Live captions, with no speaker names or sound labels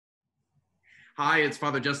Hi, it's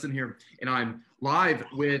Father Justin here, and I'm live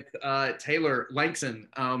with Taylor Lankson,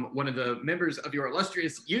 one of the members of your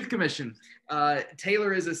illustrious youth commission.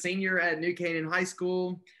 Taylor is a senior at New Canaan High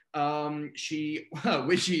School. She,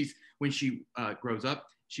 when she grows up,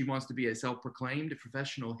 she wants to be a self-proclaimed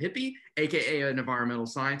professional hippie, aka an environmental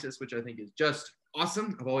scientist, which I think is just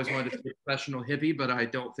awesome. I've always wanted to be a professional hippie, but I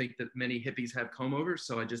don't think that many hippies have comb overs,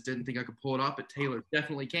 so I just didn't think I could pull it off, but Taylor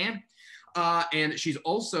definitely can. And she's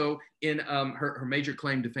also in her major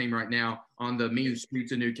claim to fame right now on the mean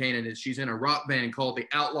streets of New Canaan is she's in a rock band called The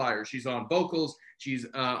Outliers. She's on vocals. She's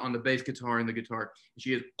on the bass guitar and the guitar.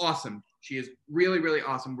 She is awesome. She is really, really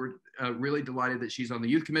awesome. We're really delighted that she's on the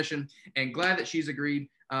youth commission and glad that she's agreed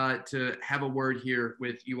to have a word here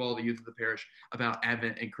with you all, the youth of the parish, about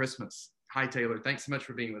Advent and Christmas. Hi, Taylor. Thanks so much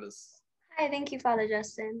for being with us. Hi, thank you, Father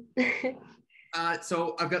Justin.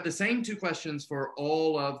 So I've got the same two questions for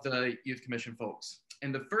all of the Youth Commission folks.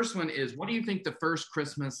 And the first one is, what do you think the first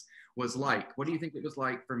Christmas was like? What do you think it was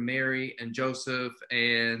like for Mary and Joseph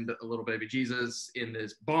and a little baby Jesus in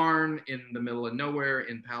this barn in the middle of nowhere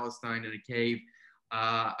in Palestine in a cave?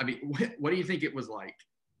 What do you think it was like?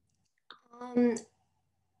 Personally,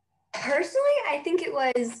 I think it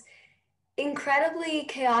was incredibly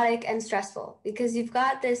chaotic and stressful because you've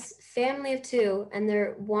got this family of two and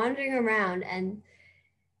they're wandering around and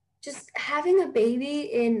just having a baby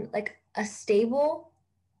in like a stable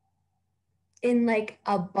in like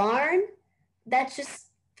a barn. That's just,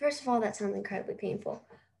 first of all, that sounds incredibly painful,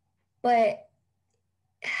 but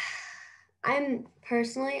I'm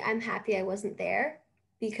happy I wasn't there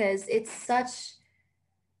because it's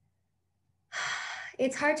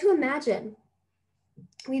hard to imagine.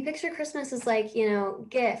 We picture Christmas as like,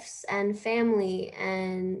 gifts and family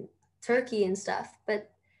and turkey and stuff,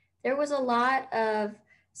 but there was a lot of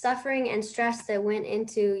suffering and stress that went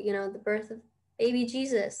into, the birth of baby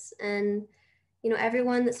Jesus and,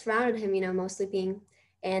 everyone that surrounded him, mostly being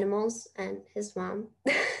animals and his mom.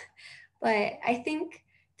 But I think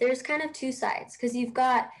there's kind of two sides because you've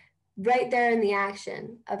got right there in the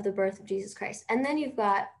action of the birth of Jesus Christ. And then you've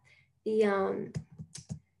got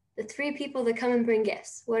the three people that come and bring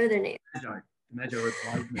gifts. What are their names? The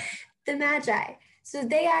Magi. So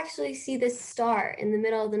they actually see this star in the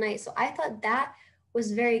middle of the night. So I thought that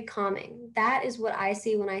was very calming. That is what I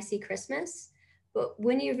see when I see Christmas. But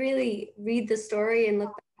when you really read the story and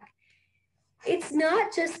look back, it's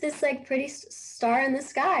not just this like pretty star in the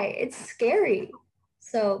sky. It's scary.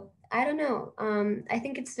 So I don't know. I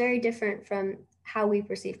think it's very different from how we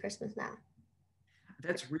perceive Christmas now.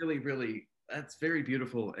 That's really, really, that's very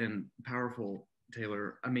beautiful and powerful,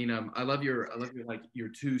 Taylor. I love your like your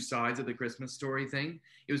two sides of the Christmas story thing.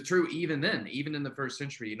 It was true even then, even in the first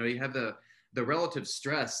century. You have the relative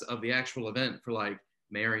stress of the actual event for like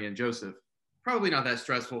Mary and Joseph. Probably not that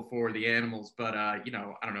stressful for the animals, but I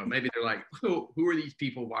don't know. Maybe they're like, who are these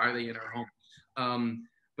people? Why are they in our home?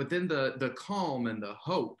 But then the calm and the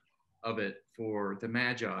hope of it for the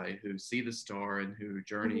Magi who see the star and who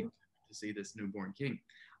journey to see this newborn king.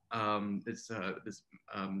 This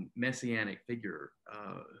messianic figure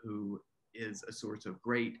who is a source of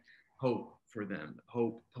great hope for them,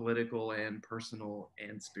 hope political and personal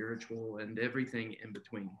and spiritual and everything in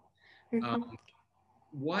between.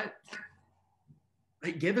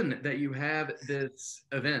 Given that you have this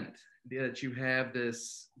event, that you have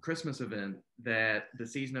this Christmas event that the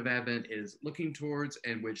season of Advent is looking towards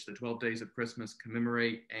and which the 12 days of Christmas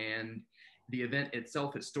commemorate, and the event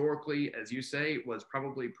itself historically, as you say, was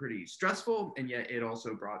probably pretty stressful, and yet it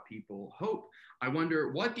also brought people hope. I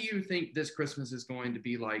wonder, what do you think this Christmas is going to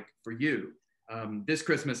be like for you? This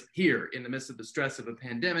Christmas here in the midst of the stress of a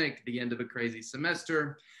pandemic, the end of a crazy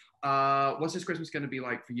semester. What's this Christmas going to be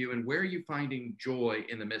like for you, and where are you finding joy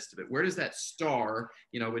in the midst of it? Where does that star,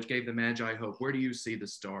 which gave the Magi hope, where do you see the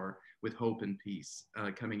star with hope and peace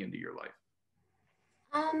coming into your life?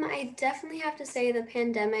 I definitely have to say the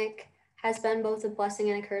pandemic has been both a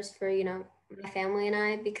blessing and a curse for, my family and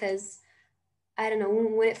I, because I don't know,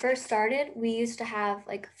 when it first started, we used to have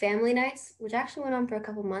like family nights, which actually went on for a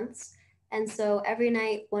couple months. And so every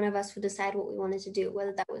night, one of us would decide what we wanted to do,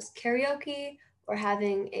 whether that was karaoke or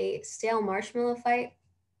having a stale marshmallow fight.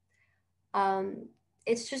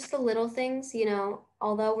 It's just the little things,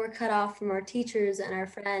 although we're cut off from our teachers and our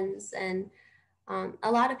friends and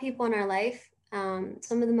a lot of people in our life,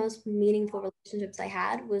 some of the most meaningful relationships I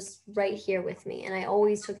had was right here with me. And I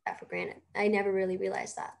always took that for granted. I never really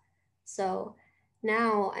realized that. So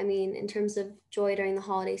now, in terms of joy during the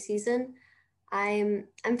holiday season, I'm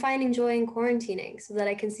finding joy in quarantining so that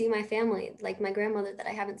I can see my family, like my grandmother that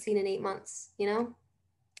I haven't seen in 8 months,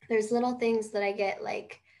 There's little things that I get,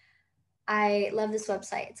 like I love this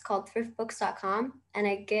website. It's called thriftbooks.com, and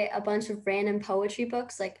I get a bunch of random poetry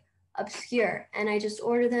books, like obscure, and I just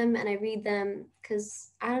order them and I read them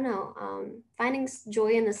because I don't know, finding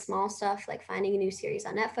joy in the small stuff, like finding a new series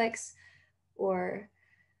on Netflix or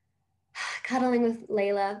cuddling with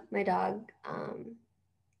Layla, my dog,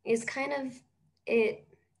 is kind of, it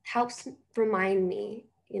helps remind me,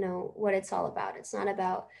 what it's all about. It's not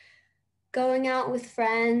about going out with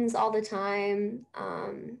friends all the time,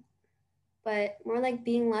 but more like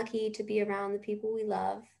being lucky to be around the people we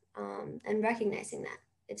love, and recognizing that.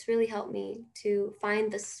 It's really helped me to find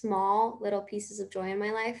the small little pieces of joy in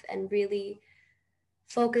my life and really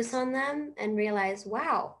focus on them and realize,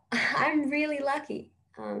 wow, I'm really lucky.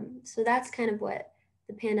 So that's kind of what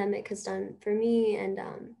the pandemic has done for me. And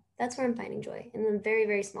that's where I'm finding joy in the very,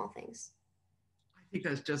 very small things. I think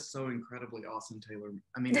that's just so incredibly awesome, Taylor.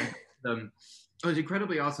 I mean, it's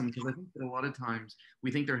incredibly awesome because I think that a lot of times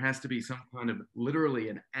we think there has to be some kind of literally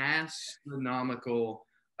an astronomical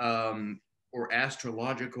or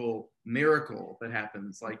astrological miracle that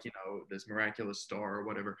happens, like, this miraculous star or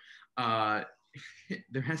whatever. Uh,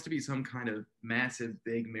 there has to be some kind of massive,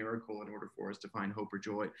 big miracle in order for us to find hope or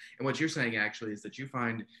joy. And what you're saying actually is that you're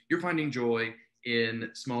finding joy in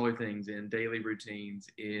smaller things, in daily routines,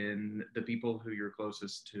 in the people who you're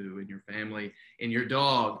closest to, in your family, in your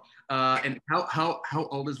dog. And how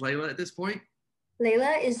old is Layla at this point?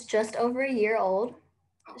 Layla is just over a year old.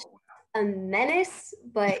 Oh, A menace,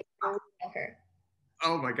 but I love her.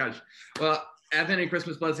 oh my gosh. Well, Advent and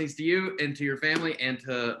Christmas blessings to you and to your family and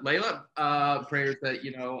to Layla. Prayers that,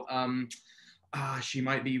 she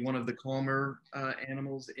might be one of the calmer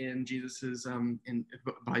animals in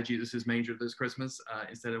by Jesus's manger this Christmas,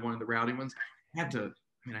 instead of one of the rowdy ones. I have to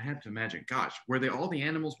imagine. Gosh, were they all the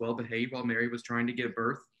animals well behaved while Mary was trying to give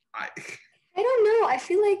birth? I don't know. I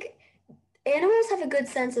feel like animals have a good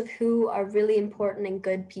sense of who are really important and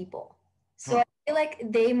good people. So I feel like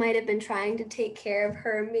they might have been trying to take care of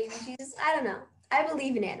her. Maybe Jesus. I don't know. I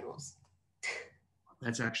believe in animals.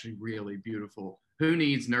 That's actually really beautiful. Who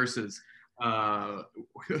needs nurses?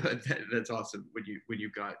 That's awesome when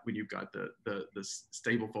you've got the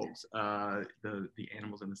stable folks, the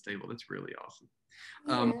animals in the stable. That's really awesome.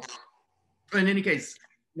 In any case,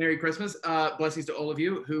 Merry Christmas. Blessings to all of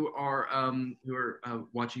you who are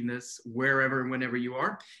watching this wherever and whenever you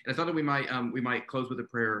are. And I thought that we might close with a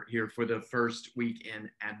prayer here for the first week in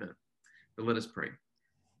Advent. But let us pray.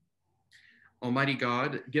 Almighty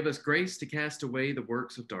God, give us grace to cast away the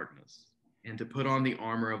works of darkness and to put on the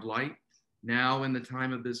armor of light, now in the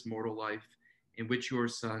time of this mortal life, in which your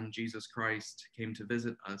Son, Jesus Christ, came to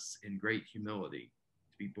visit us in great humility,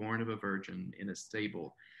 to be born of a virgin in a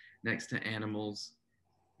stable next to animals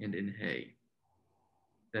and in hay.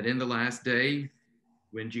 That in the last day,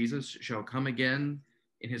 when Jesus shall come again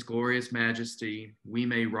in his glorious majesty, we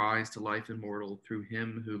may rise to life immortal through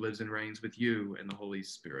him who lives and reigns with you and the Holy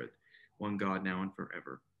Spirit, one God, now and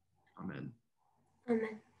forever. Amen.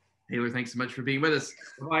 Amen. Taylor, thanks so much for being with us.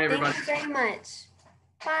 Bye, everybody. Thank you very much.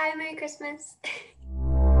 Bye. Merry Christmas.